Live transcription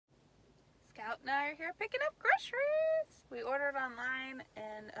Now you're here picking up groceries. We ordered online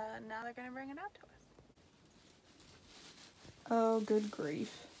and now they're gonna bring it out to us. Oh, good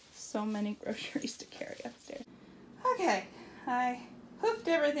grief. So many groceries to carry upstairs. Okay, I hoofed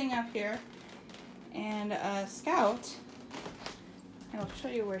everything up here. And Scout, I'll show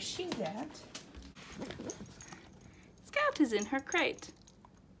you where she's at. Scout is in her crate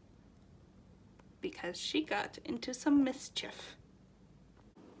because she got into some mischief.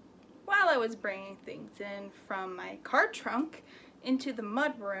 While I was bringing things in from my car trunk into the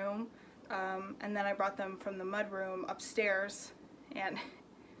mudroom, and then I brought them from the mudroom upstairs, and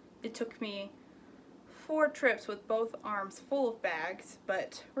it took me 4 trips with both arms full of bags,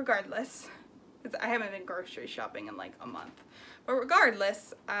 but regardless, because I haven't been grocery shopping in like a month, but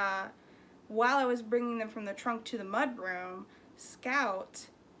regardless, while I was bringing them from the trunk to the mudroom, Scout,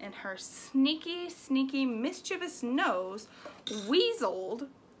 in her sneaky, mischievous nose, weaseled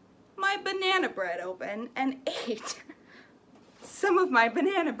my banana bread open and ate some of my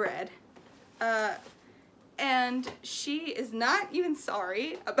banana bread. And she is not even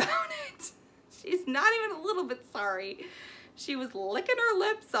sorry about it. She's not even a little bit sorry. She was licking her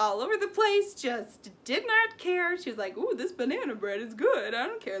lips all over the place, just did not care. She was like, ooh, this banana bread is good. I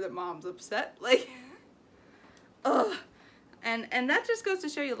don't care that mom's upset. Like, ugh. And that just goes to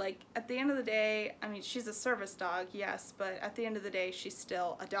show you, like, at the end of the day, I mean, she's a service dog, yes, but at the end of the day, she's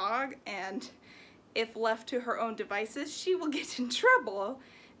still a dog, and if left to her own devices, she will get in trouble.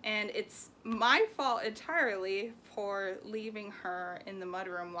 And it's my fault entirely for leaving her in the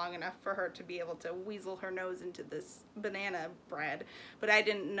mudroom long enough for her to be able to weasel her nose into this banana bread. But I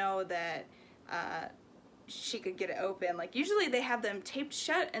didn't know that she could get it open. Like, usually they have them taped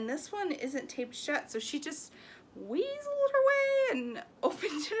shut, and this one isn't taped shut, so she just weaseled her way and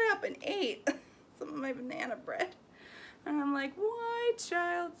opened it up and ate some of my banana bread. And I'm like, why,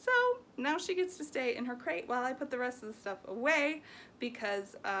 child? So now she gets to stay in her crate while I put the rest of the stuff away,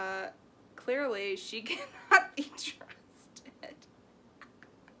 because clearly she cannot be trusted.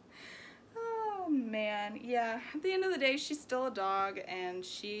 Oh man, yeah, at the end of the day, she's still a dog, and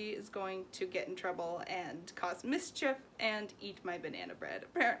she is going to get in trouble and cause mischief and eat my banana bread,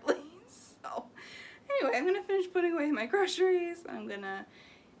 apparently. So anyway, I'm gonna finish putting away my groceries. I'm gonna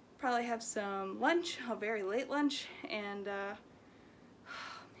probably have some lunch, a very late lunch, and oh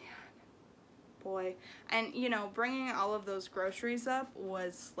man, boy. And you know, bringing all of those groceries up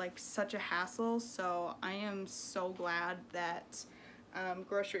was like such a hassle, so I am so glad that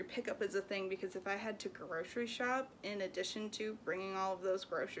grocery pickup is a thing, because if I had to grocery shop in addition to bringing all of those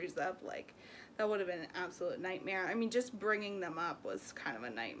groceries up, like, that would have been an absolute nightmare. I mean, just bringing them up was kind of a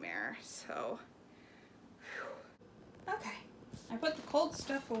nightmare, so whew. Okay, I put the cold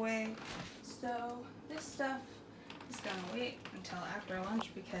stuff away, so this stuff is gonna wait until after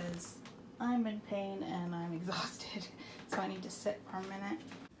lunch because I'm in pain and I'm exhausted, so I need to sit for a minute.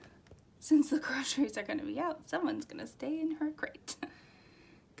 Since the groceries are gonna be out, someone's gonna stay in her crate,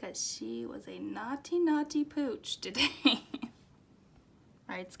 because she was a naughty pooch today.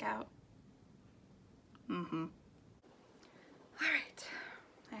 Right, Scout? Mm-hmm. Alright,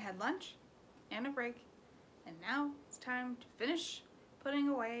 I had lunch and a break, and now it's time to finish putting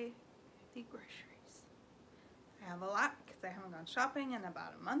away the groceries. I have a lot because I haven't gone shopping in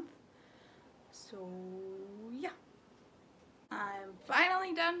about a month. So yeah. I'm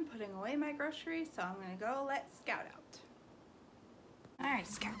finally done putting away my groceries, so I'm gonna go let Scout out. Alright,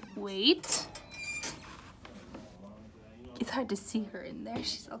 Scout, wait. It's hard to see her in there,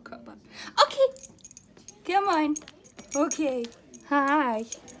 she's all curled up. Okay, come on. Okay, hi.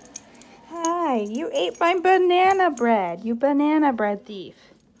 Hi, you ate my banana bread, you banana bread thief.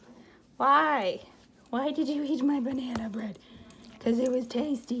 Why? Why did you eat my banana bread? Because it was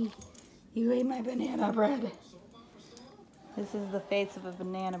tasty. You ate my banana bread. This is the face of a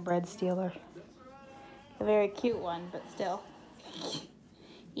banana bread stealer. A very cute one, but still.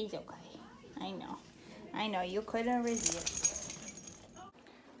 He's okay. I know, you couldn't resist.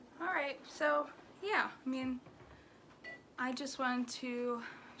 Alright, so yeah, I mean, I just wanted to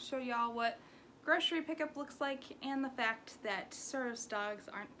show y'all what grocery pickup looks like, and the fact that service dogs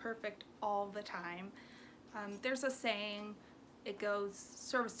aren't perfect all the time. There's a saying, it goes,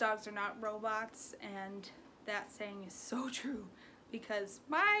 service dogs are not robots, and that saying is so true, because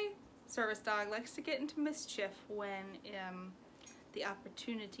my service dog likes to get into mischief when the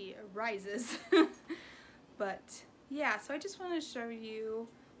opportunity arises. But yeah, so I just wanted to show you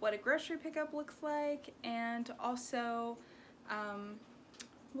what a grocery pickup looks like, and also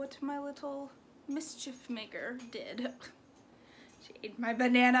what my little mischief maker did. She ate my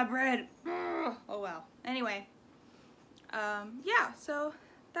banana bread. Oh well. Anyway, yeah, so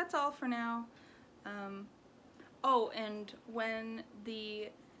that's all for now. Oh, and when the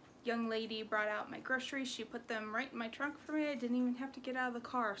young lady brought out my groceries, she put them right in my trunk for me. I didn't even have to get out of the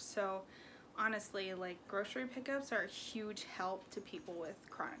car. So honestly, like, grocery pickups are a huge help to people with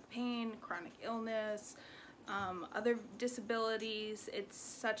chronic pain, chronic illness, other disabilities. It's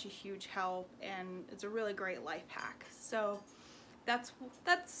such a huge help, and it's a really great life hack. So that's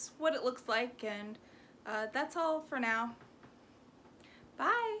what it looks like, and that's all for now.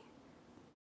 Bye!